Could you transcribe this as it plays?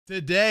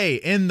Today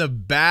in the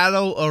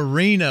battle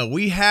arena,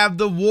 we have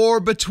the war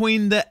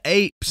between the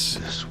apes.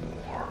 This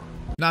war.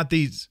 Not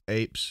these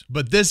apes,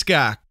 but this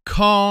guy,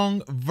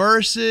 Kong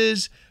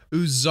versus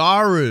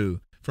Oozaru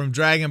from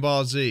Dragon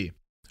Ball Z.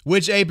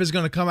 Which ape is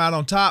going to come out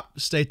on top?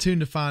 Stay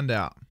tuned to find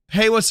out.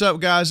 Hey, what's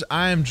up guys?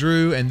 I am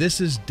Drew and this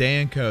is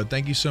DanCo.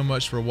 Thank you so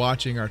much for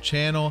watching our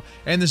channel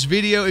and this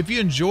video. If you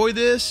enjoy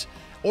this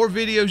or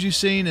videos you've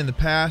seen in the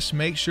past,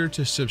 make sure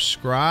to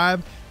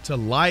subscribe, to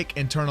like,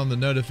 and turn on the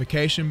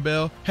notification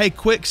bell. Hey,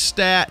 quick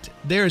stat,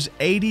 there's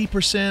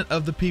 80%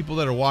 of the people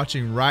that are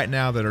watching right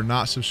now that are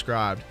not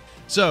subscribed.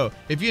 So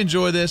if you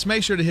enjoy this,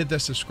 make sure to hit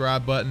that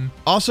subscribe button.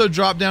 Also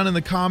drop down in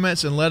the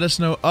comments and let us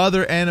know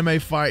other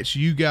anime fights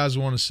you guys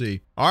want to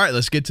see. All right,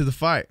 let's get to the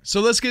fight. So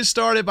let's get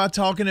started by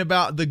talking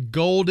about the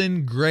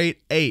Golden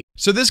Great Ape.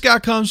 So this guy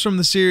comes from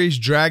the series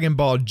Dragon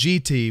Ball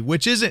GT,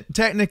 which isn't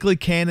technically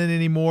canon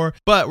anymore,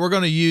 but we're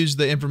going to use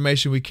the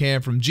information we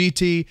can from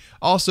GT,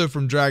 also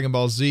from Dragon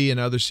Ball Z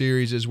and other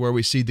series is where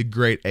we see the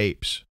Great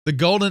Apes. The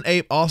Golden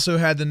Ape also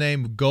had the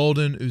name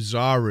Golden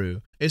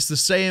Oozaru. It's the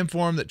Saiyan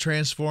form that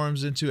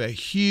transforms into a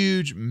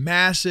huge,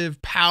 massive,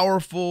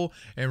 powerful,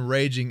 and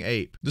raging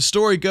ape. The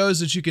story goes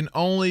that you can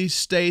only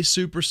stay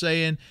Super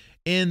Saiyan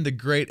in the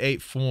Great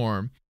Ape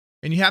form,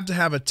 and you have to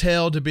have a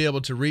tail to be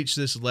able to reach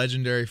this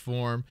legendary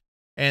form,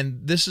 and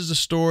this is a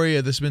story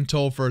that's been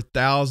told for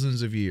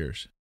thousands of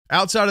years.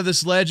 Outside of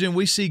this legend,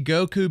 we see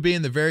Goku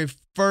being the very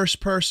first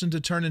person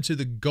to turn into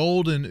the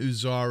Golden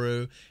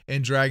Oozaru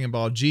in Dragon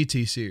Ball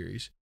GT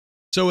series.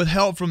 So with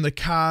help from the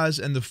Kais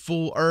and the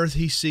full Earth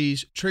he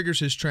sees triggers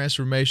his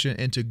transformation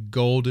into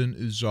Golden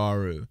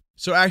Oozaru.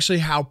 So actually,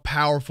 how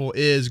powerful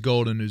is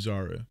Golden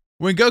Oozaru?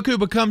 When Goku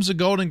becomes a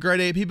Golden Great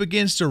Ape, he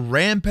begins to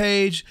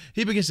rampage,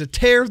 he begins to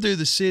tear through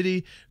the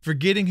city,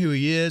 forgetting who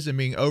he is and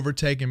being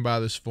overtaken by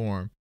this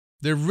form.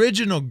 The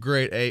original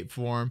Great Ape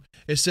form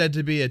is said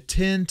to be a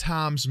 10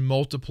 times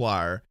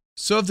multiplier.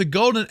 So if the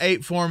Golden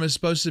Ape form is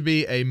supposed to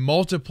be a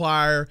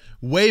multiplier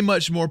way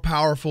much more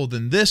powerful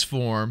than this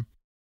form,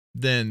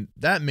 then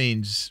that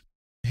means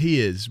he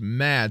is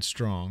mad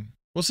strong.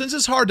 Well, since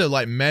it's hard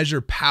to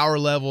measure power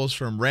levels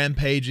from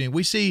rampaging,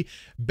 we see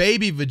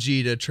baby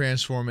Vegeta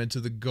transform into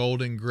the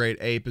Golden Great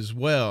Ape as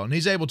well, and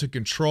he's able to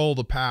control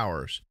the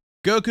powers.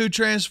 Goku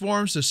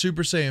transforms to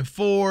Super Saiyan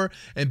 4,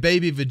 and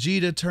baby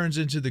Vegeta turns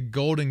into the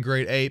Golden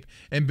Great Ape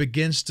and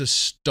begins to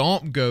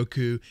stomp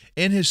Goku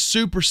in his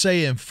Super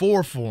Saiyan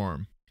 4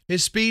 form.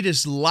 His speed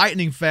is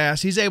lightning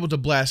fast. He's able to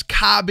blast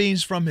Kai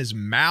beams from his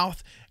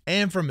mouth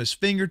and from his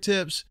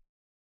fingertips.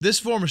 This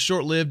form is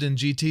short-lived in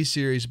GT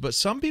series, but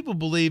some people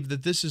believe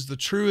that this is the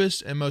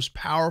truest and most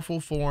powerful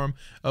form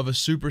of a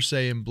Super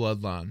Saiyan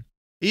bloodline.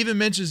 Even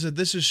mentions that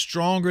this is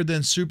stronger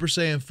than Super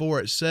Saiyan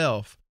 4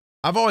 itself.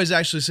 I've always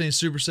actually seen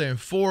Super Saiyan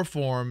 4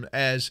 form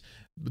as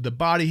the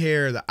body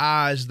hair, the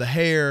eyes, the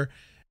hair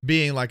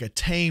being like a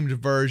tamed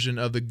version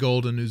of the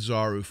Golden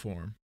Oozaru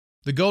form.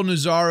 The Golden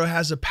Oozaru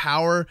has the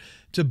power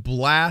to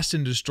blast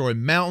and destroy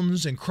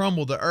mountains and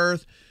crumble the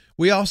earth.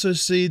 We also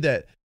see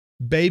that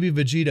baby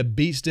Vegeta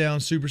beats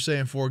down Super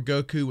Saiyan 4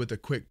 Goku with a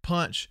quick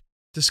punch.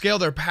 To scale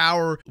their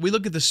power, we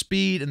look at the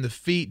speed and the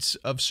feats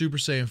of Super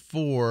Saiyan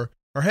 4,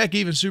 or heck,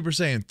 even Super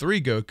Saiyan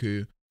 3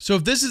 Goku. So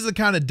if this is the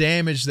kind of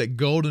damage that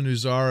Golden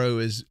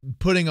Oozaru is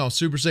putting on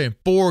Super Saiyan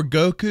 4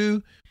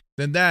 Goku,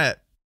 then I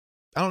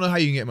don't know how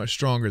you can get much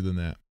stronger than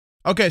that.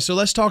 Okay, so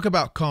let's talk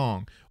about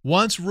Kong.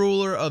 Once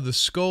ruler of the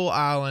Skull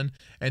Island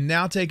and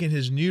now taking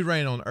his new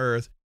reign on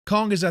Earth,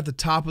 Kong is at the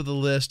top of the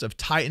list of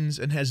Titans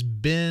and has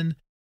been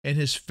in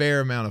his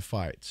fair amount of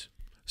fights.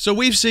 So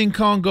we've seen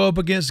Kong go up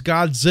against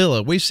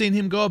Godzilla. We've seen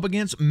him go up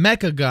against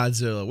Mecha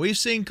Godzilla. We've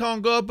seen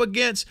Kong go up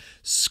against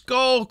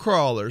skull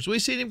crawlers.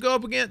 We've seen him go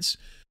up against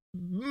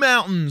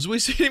mountains.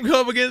 We've seen him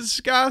go up against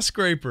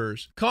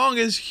skyscrapers. Kong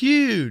is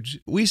huge.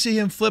 We see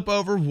him flip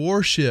over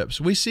warships.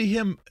 We see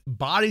him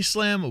body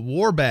slam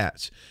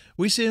warbats.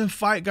 We see him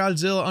fight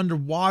Godzilla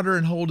underwater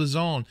and hold his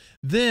own.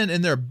 Then,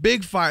 in their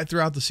big fight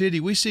throughout the city,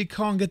 we see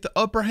Kong get the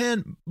upper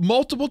hand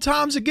multiple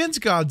times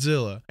against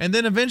Godzilla, and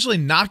then eventually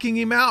knocking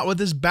him out with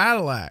his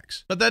battle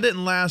axe. But that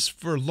didn't last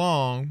for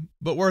long,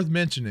 but worth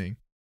mentioning.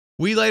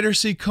 We later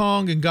see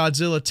Kong and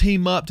Godzilla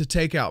team up to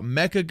take out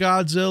Mecha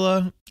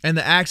Godzilla, and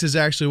the axe is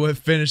actually what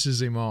finishes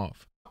him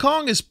off.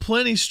 Kong is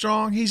plenty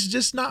strong, he's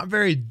just not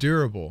very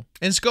durable.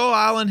 In Skull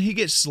Island, he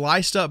gets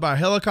sliced up by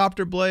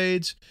helicopter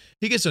blades,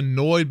 he gets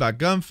annoyed by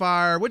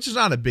gunfire, which is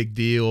not a big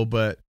deal,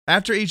 but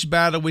after each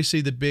battle we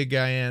see the big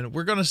guy in,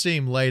 we're going to see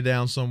him lay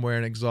down somewhere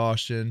in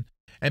exhaustion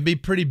and be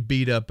pretty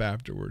beat up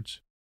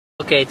afterwards.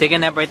 Okay, take a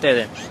nap right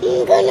there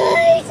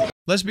then.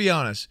 Let's be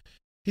honest,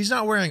 he's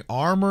not wearing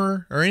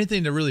armor or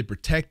anything to really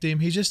protect him,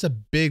 he's just a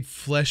big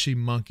fleshy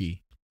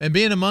monkey. And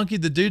being a monkey,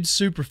 the dude's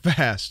super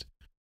fast.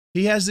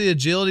 He has the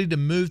agility to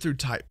move through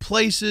tight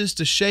places,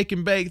 to shake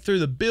and bake through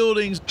the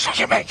buildings.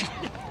 Shake and bake.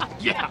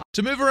 Yeah.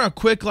 To move around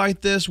quick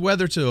like this,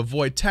 whether to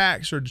avoid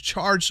attacks or to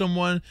charge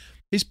someone,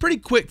 he's pretty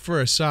quick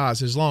for his size.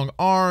 His long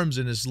arms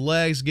and his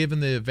legs give him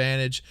the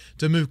advantage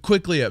to move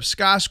quickly up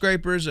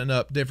skyscrapers and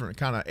up different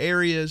kind of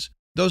areas.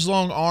 Those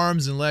long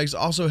arms and legs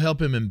also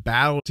help him in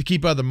battle to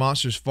keep other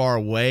monsters far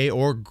away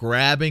or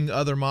grabbing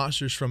other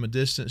monsters from a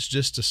distance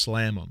just to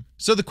slam them.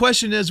 So the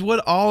question is, would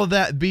all of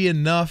that be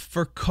enough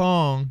for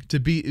Kong to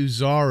beat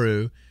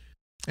Oozaru?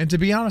 And to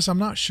be honest, I'm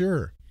not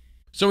sure.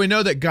 So we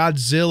know that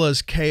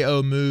Godzilla's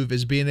KO move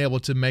is being able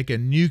to make a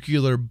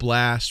nuclear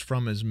blast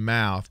from his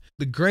mouth.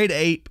 The Great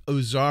Ape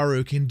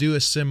Oozaru can do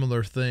a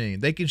similar thing.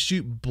 They can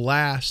shoot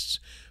blasts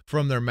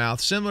from their mouth,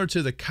 similar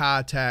to the Kai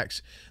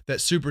attacks that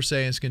Super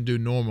Saiyans can do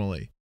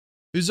normally.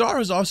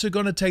 Oozaru is also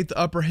going to take the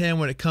upper hand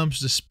when it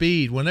comes to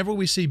speed. Whenever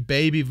we see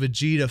baby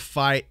Vegeta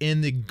fight in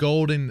the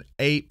Golden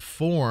Ape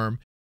form,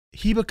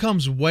 he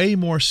becomes way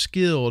more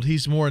skilled.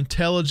 He's more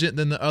intelligent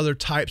than the other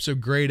types of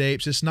great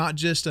apes. It's not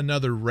just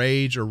another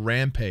Rage or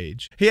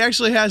Rampage. He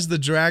actually has the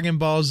Dragon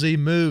Ball Z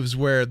moves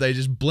where they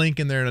just blink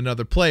and they're in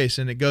another place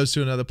and it goes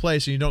to another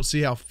place and you don't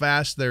see how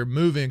fast they're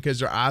moving because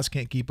their eyes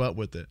can't keep up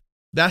with it.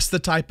 That's the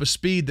type of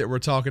speed that we're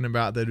talking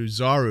about that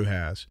Oozaru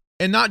has.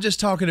 And not just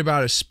talking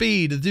about his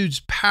speed, the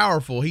dude's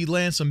powerful. He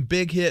lands some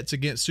big hits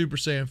against Super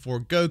Saiyan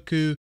 4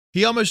 Goku.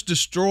 He almost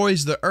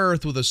destroys the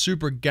Earth with a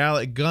Super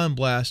Galactic Gun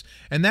Blast,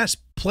 and that's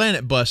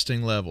planet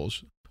busting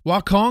levels.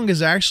 While Kong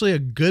is actually a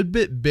good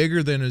bit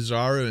bigger than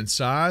Oozaru in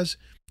size,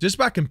 just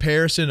by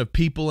comparison of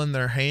people in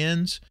their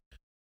hands,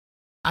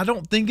 I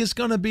don't think it's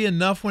going to be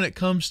enough when it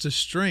comes to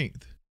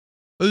strength.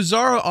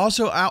 Oozaru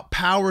also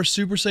outpowers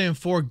Super Saiyan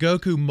 4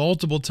 Goku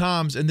multiple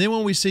times, and then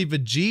when we see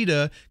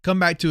Vegeta come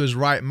back to his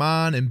right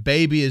mind and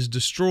Baby is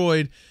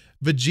destroyed,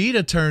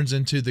 Vegeta turns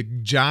into the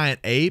giant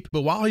ape,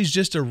 but while he's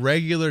just a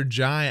regular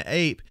giant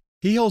ape,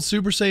 he holds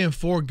Super Saiyan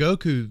 4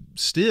 Goku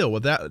still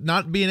without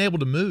not being able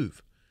to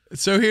move.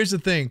 So here's the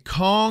thing,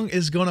 Kong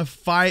is going to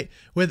fight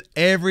with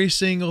every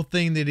single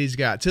thing that he's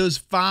got till his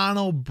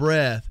final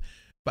breath,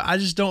 but I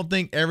just don't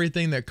think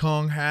everything that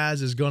Kong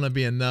has is going to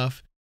be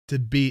enough to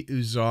beat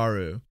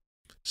Oozaru.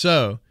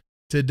 So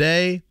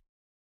today,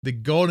 the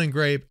Golden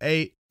Great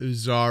Ape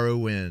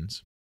Oozaru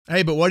wins.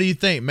 Hey, but what do you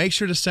think? Make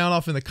sure to sound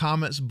off in the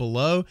comments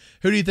below.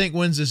 Who do you think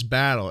wins this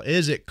battle?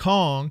 Is it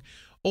Kong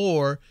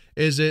or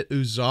is it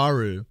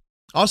Oozaru?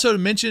 Also to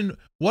mention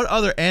what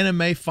other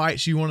anime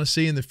fights you want to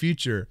see in the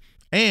future.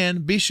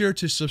 And be sure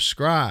to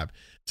subscribe,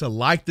 to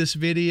like this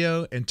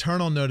video and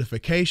turn on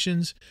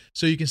notifications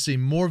so you can see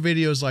more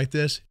videos like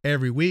this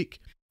every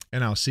week.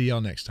 And I'll see y'all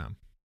next time.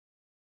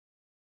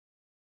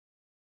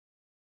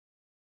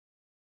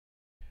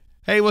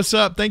 Hey, what's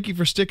up? Thank you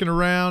for sticking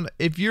around.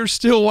 If you're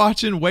still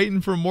watching,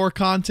 waiting for more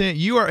content,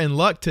 you are in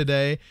luck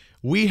today.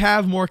 We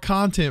have more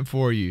content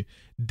for you.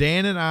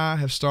 Dan and I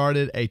have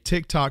started a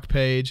TikTok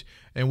page,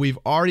 and we've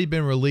already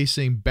been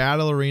releasing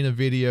Battle Arena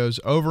videos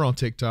over on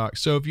TikTok.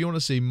 So if you want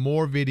to see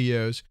more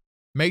videos,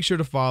 make sure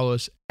to follow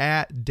us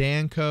at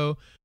DanCo_YT.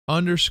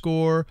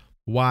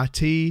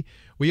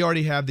 We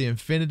already have the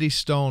Infinity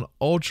Stone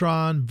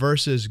Ultron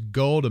versus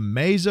Gold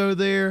Amazo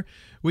there.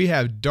 We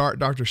have Dark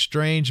Doctor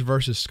Strange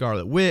versus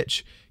Scarlet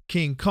Witch,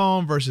 King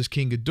Kong versus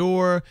King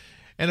Ghidorah,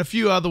 and a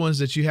few other ones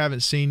that you haven't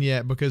seen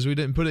yet because we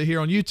didn't put it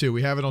here on YouTube.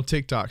 We have it on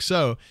TikTok.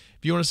 So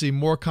if you want to see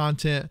more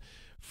content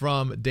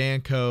from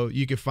DanCo,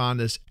 you can find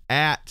us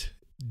at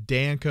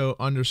DanCo_YT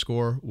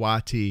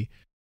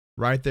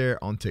right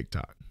there on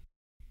TikTok.